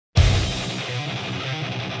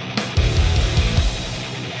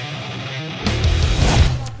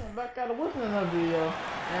got a whip in another video,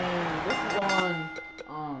 and this is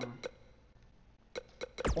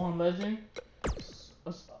on Legend.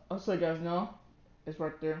 I'll so you guys know, it's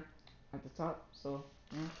right there at the top. So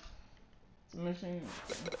yeah, submission.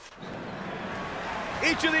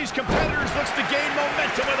 Each of these competitors looks to gain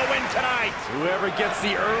momentum with a win tonight. Whoever gets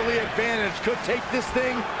the early advantage could take this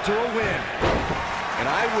thing to a win. And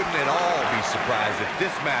I wouldn't at all be surprised if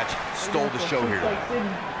this match stole the show here. I'll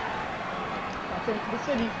take it to the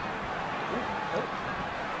city.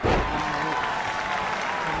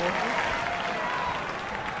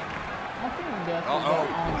 Uh-oh.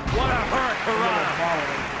 What a hurt, Karana.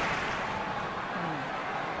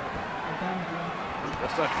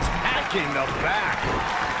 Just attacking the back.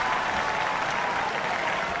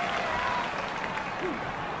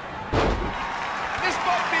 This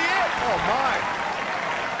might be it. Oh, my.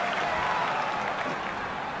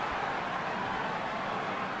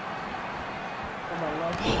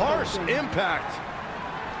 Harsh impact.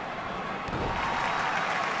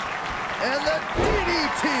 And the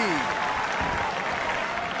DDT.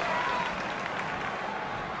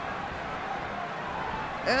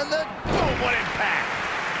 And the boom, what impact.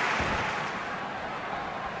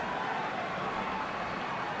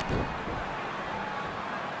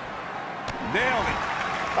 Nailed it.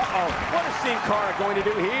 Uh-oh, what is Sin Cara going to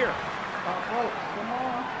do here?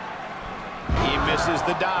 He misses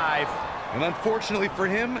the dive. And unfortunately for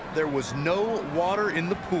him, there was no water in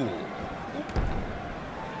the pool.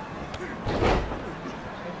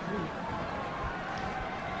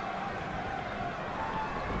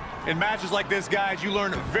 In matches like this, guys, you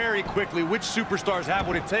learn very quickly which superstars have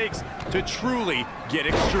what it takes to truly get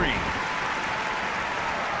extreme.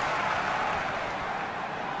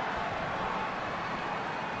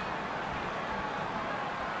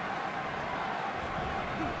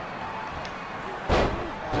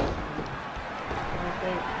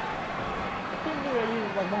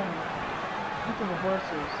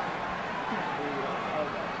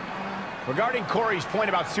 Regarding Corey's point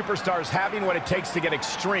about superstars having what it takes to get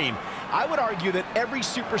extreme, I would argue that every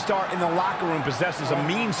superstar in the locker room possesses a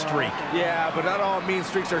mean streak. Yeah, but not all mean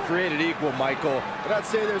streaks are created equal, Michael. But I'd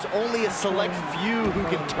say there's only a select few who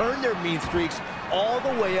can turn their mean streaks all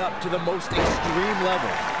the way up to the most extreme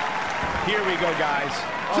level. Here we go, guys.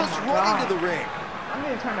 Just running to the ring. I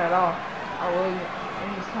need to turn that off.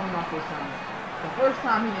 He's coming off this time. The first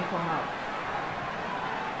time he didn't come out.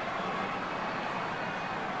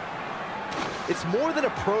 It's more than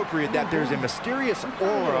appropriate that there's a mysterious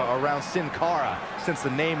aura around Sin Cara, since the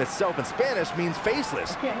name itself in Spanish means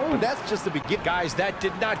faceless. But that's just the beginning. Guys, that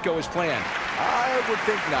did not go as planned. I would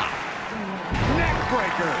think not. Neck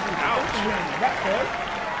breaker. Ouch.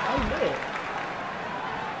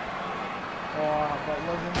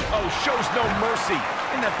 Oh, shows no mercy.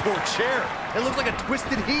 In that poor chair. It looks like a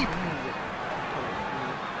twisted heap.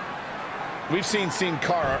 We've seen Sin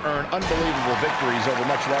Cara earn unbelievable victories over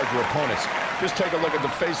much larger opponents. Just take a look at the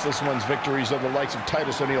Faceless One's victories over the likes of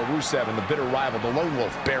Titus O'Neil, Rusev, and the bitter rival, the Lone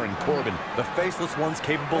Wolf, Baron Corbin. The Faceless One's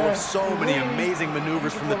capable of so many amazing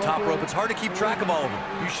maneuvers from the top rope. It's hard to keep track of all of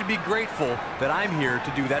them. You should be grateful that I'm here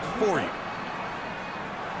to do that for you.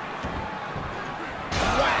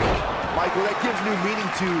 Whack! Michael, that gives new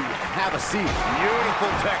meaning to have a seat.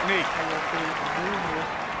 Beautiful technique.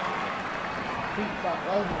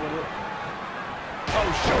 Oh,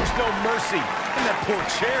 shows no mercy. In that poor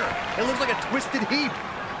chair. It looks like a twisted heap.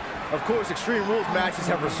 Of course, Extreme Rules matches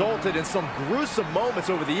have resulted in some gruesome moments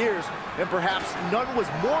over the years, and perhaps none was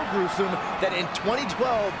more gruesome than in 2012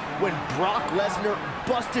 when Brock Lesnar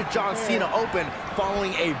busted John Cena open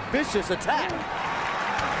following a vicious attack.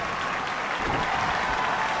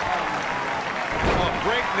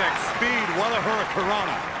 Breakneck speed, what a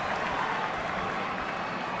hurricanrana.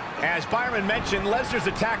 As Byron mentioned, Lesnar's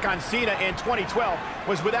attack on Cena in 2012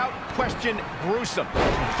 was without question gruesome.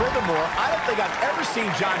 Furthermore, I don't think I've ever seen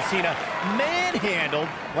John Cena manhandled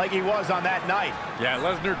like he was on that night. Yeah,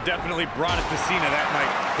 Lesnar definitely brought it to Cena that night.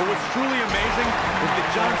 But what's truly amazing is that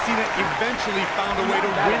John Cena eventually found a way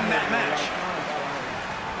to win that match.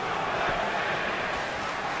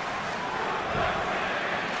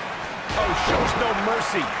 Oh, shows no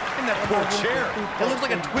mercy. In that poor chair. It looks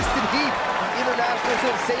like a twisted heap. The international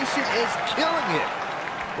sensation is killing it.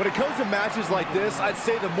 When it comes to matches like this, I'd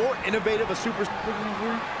say the more innovative a superstar.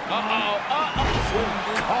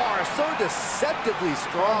 Cara, so deceptively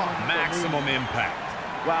strong. Maximum impact.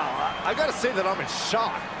 Wow, I gotta say that I'm in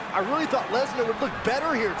shock. I really thought Lesnar would look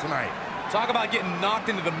better here tonight. Talk about getting knocked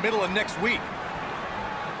into the middle of next week.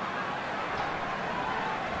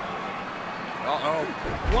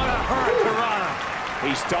 What a hurricanrana.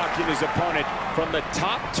 He's stalking his opponent from the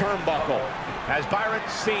top turnbuckle. Has Byron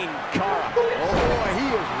seen Cara? Oh boy, he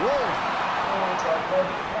is rolling.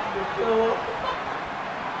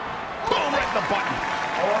 Boom, right in the button.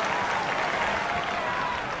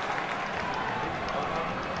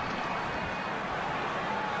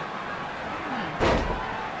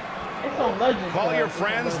 Call your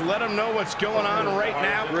friends, let them know what's going on right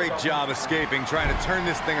now. Great job escaping, trying to turn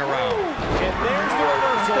this thing around. And there's the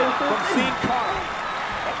reversal from Sin Cara.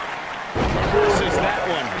 Versus that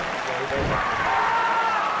one.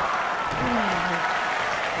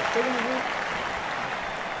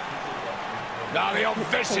 Now the old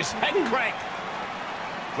vicious head crank.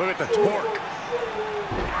 Look at the torque.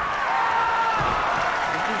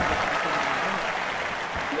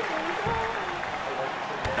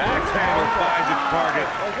 Axe handle finds its target.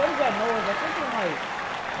 Like, what is that noise? I think they're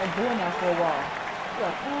like doing that for a while.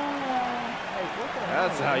 Like, what the hell?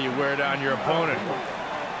 That's how you wear down your opponent.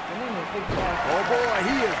 Oh boy,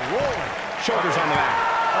 he is rolling. Shoulders on the mat.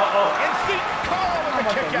 And Sin Cara with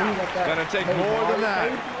a kick out. Gonna take more than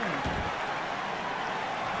that.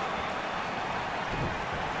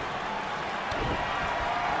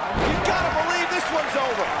 You gotta believe this one's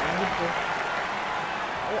over.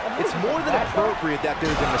 It's more than appropriate that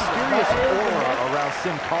there's a mysterious aura around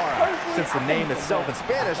Sin Cara, since the name itself in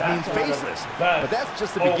Spanish means faceless. But that's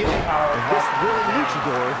just the beginning when this thrilling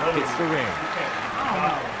luchador hits the ring.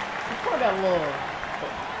 That little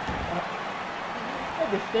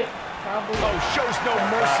stick, probably. Oh, shows no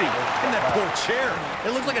mercy. In that poor chair,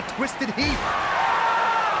 it looks like a twisted heap.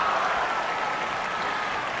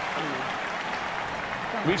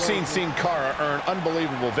 We've seen Sin Cara earn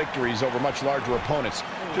unbelievable victories over much larger opponents.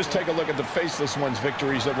 Just take a look at the faceless one's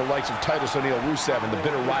victories over the likes of Titus O'Neil, Rusev, and the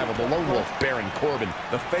bitter rival, the Lone Wolf, Baron Corbin.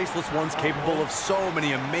 The faceless one's capable of so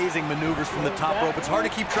many amazing maneuvers from the top rope, it's hard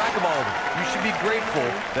to keep track of all of them. You should be grateful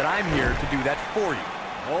that I'm here to do that for you.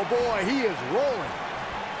 Oh boy, he is rolling.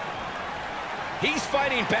 He's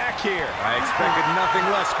fighting back here. I expected nothing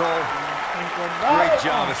less, Cole. Great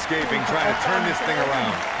job escaping, trying to turn this thing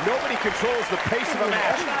around. Nobody controls the pace of a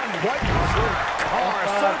match. What? Cara,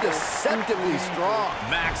 so deceptively strong.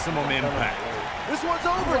 Maximum impact. This one's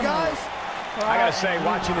over, guys. I gotta say,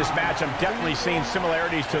 watching this match, I'm definitely seeing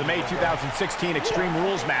similarities to the May 2016 Extreme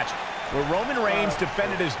Rules match, where Roman Reigns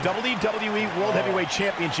defended his WWE World Heavyweight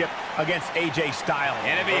Championship against AJ Styles.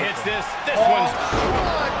 And if he hits this one's...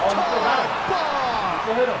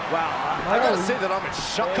 Wow, I gotta say that I'm in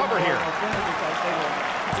shock. Cover here.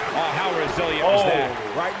 Oh, how resilient was that?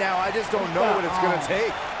 Right now, I just don't know what it's gonna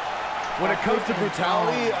take. When it comes to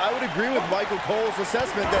brutality, I would agree with Michael Cole's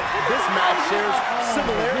assessment that this match shares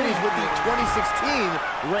similarities with the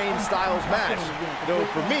 2016 Reigns-Styles match. Though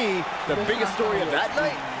for me, the biggest story of that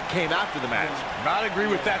night came after the match. I'd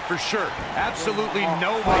agree with that for sure. Absolutely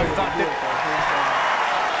nobody thought that...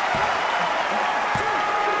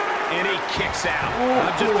 And he kicks out.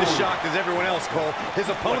 I'm just as shocked as everyone else, Cole, his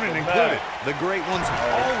opponent included. The great ones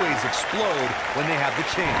always explode when they have the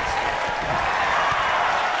chance.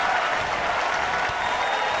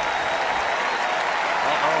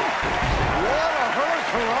 What a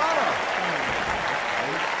hurricanrana!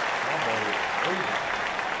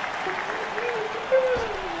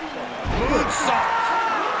 Moonsault.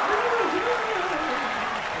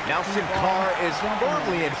 Now Sin Cara is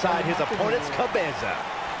firmly inside his opponent's cabeza.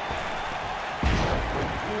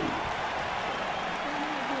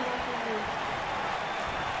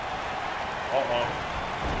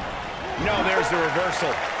 No, there's the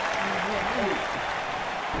reversal.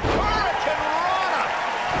 Hurricanrana!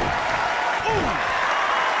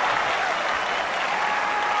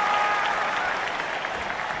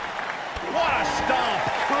 What a stomp!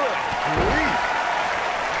 Good grief!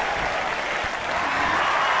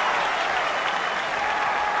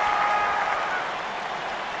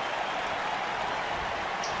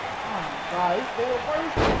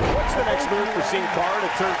 What's the next move for Sin Cara to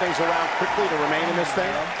turn things around quickly to remain in this thing?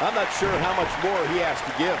 I'm not sure how much more he has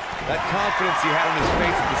to give. That confidence he had on his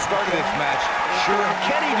face at the start of this match, Sure,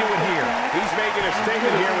 can he do it here? He's making a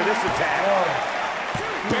statement here with this attack.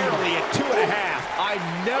 Barely at 2.5. I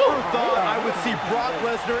never thought I would see Brock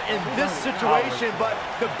Lesnar in this situation, but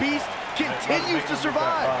the Beast continues to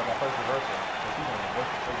survive.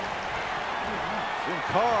 Sin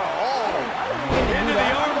Cara, Into the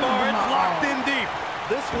armbar, it's locked in deep.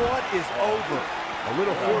 this one is over. A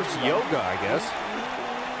little forced yoga, I guess.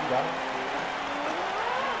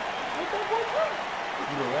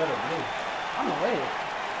 I'm away.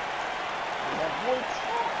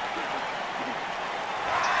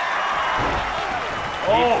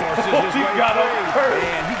 He forces his way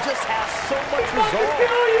Man, he just has so much resolve.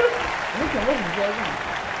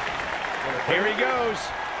 Here he goes.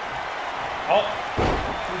 Oh.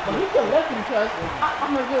 But he can lift him because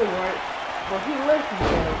I'm a good right. But he lifts him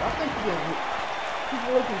because I think he's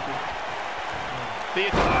lifting him.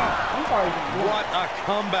 I'm sorry. What a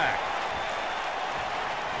comeback.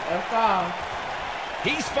 F5.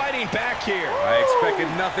 He's fighting back here. I expected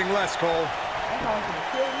nothing less, Cole. That guy's gonna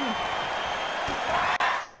kill me.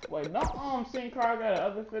 Wait, no, Sin Cara got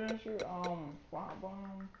another finisher. Fly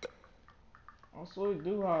bomb. Oh, so he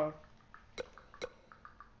do have.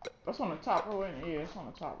 That's on the top row, ain't it? Yeah, it's on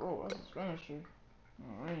the top row. That's his finisher.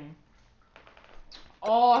 Alright.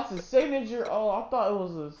 Oh, that's his signature. Oh, I thought it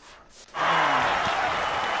was his.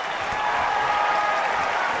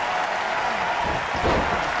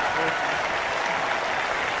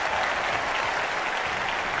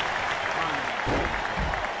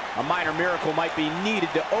 A minor miracle might be needed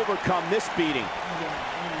to overcome this beating.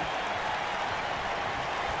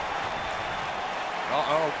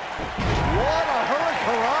 Uh-oh. What a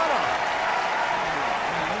hurricanrana!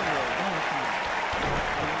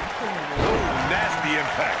 Nasty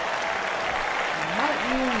impact. Might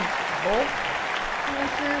use both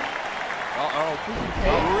finishers. Uh-oh.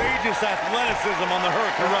 Outrageous athleticism on the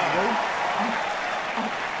hurricanrana.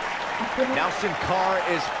 Now Sin Cara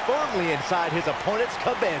is firmly inside his opponent's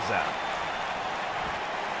cabeza.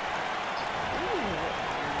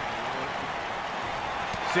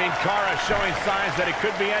 Sin Cara showing signs that it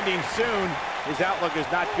could be ending soon. His outlook is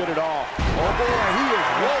not good at all. Oh boy, he is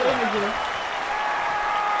rolling.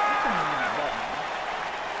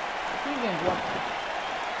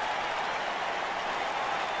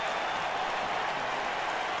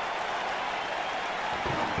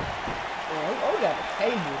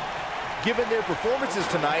 Given their performances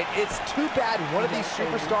tonight, it's too bad one of these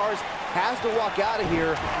superstars has to walk out of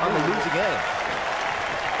here on the losing end.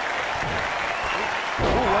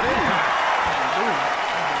 Oh, what impact!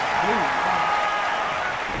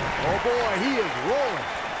 Oh boy, he is rolling.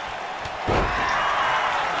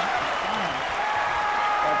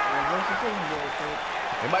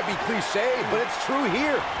 It might be cliche, but it's true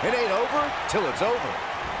here. It ain't over till it's over.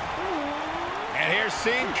 And here's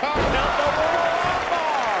Sin Cara down the bar.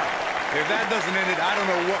 If that doesn't end it, I don't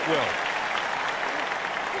know what will.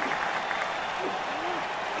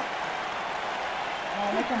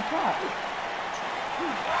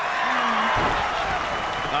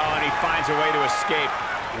 Oh, and he finds a way to escape.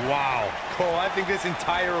 Wow. Cole, I think this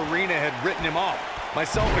entire arena had written him off,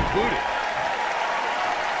 myself included.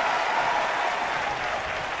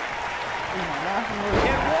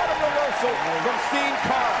 And what a reversal from Sin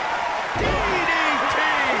Cara. DDT!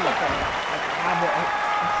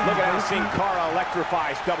 Look at how Sin Cara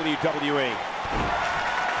electrifies WWE.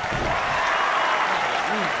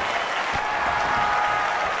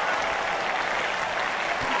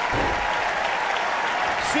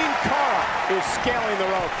 Sin Cara is scaling the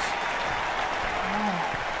ropes.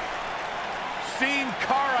 Sin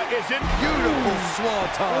Cara is in. Beautiful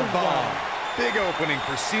swanton bomb. Big opening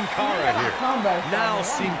for Sin Cara here. Now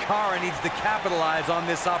Sin Cara needs to capitalize on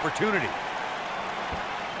this opportunity.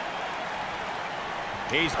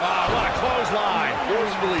 He's, what a clothesline.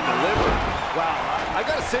 Forcefully delivered. Wow, I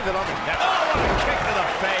gotta say that on the net. Oh, what a kick to the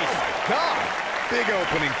face. God, big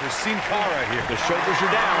opening for Sin Cara here. The shoulders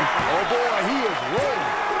are down. Oh boy, he is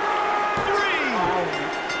rolling.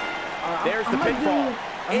 3. There's the pinfall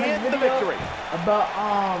and the victory. About,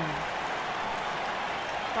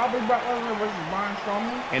 probably Brock Lesnar versus Braun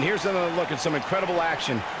Strowman. And here's another look at some incredible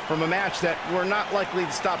action from a match that we're not likely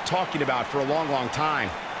to stop talking about for a long, long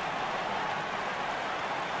time.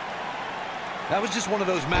 That was just one of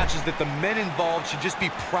those matches that the men involved should just be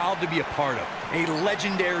proud to be a part of. A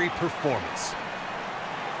legendary performance.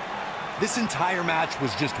 This entire match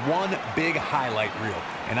was just one big highlight reel,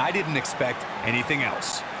 and I didn't expect anything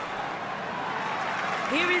else.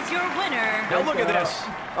 Here is your winner. Now look at this.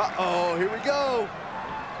 Uh-oh, here we go.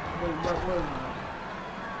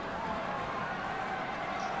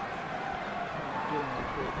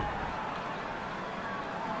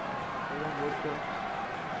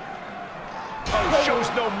 Oh, shows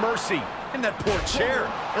no mercy. And that poor chair.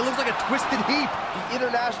 It looks like a twisted heap. The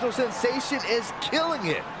international sensation is killing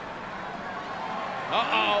it.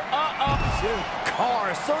 Sin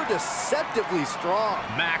Cara so deceptively strong.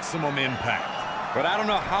 Maximum impact. But I don't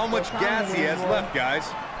know how much gas he has left, guys.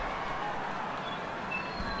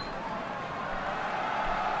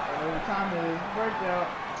 Every time it is breakout.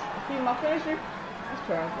 See my finisher? That's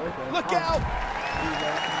trash. Okay. Look out!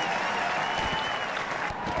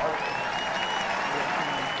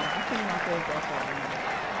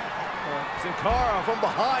 Sin Cara from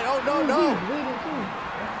behind. Oh, no, no.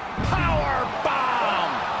 Power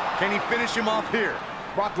bomb! Can he finish him off here?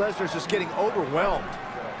 Brock Lesnar's just getting overwhelmed.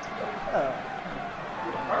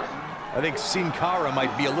 I think Sin Cara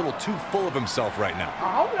might be a little too full of himself right now.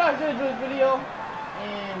 I hope you guys did enjoy this video,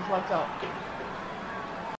 and lights out.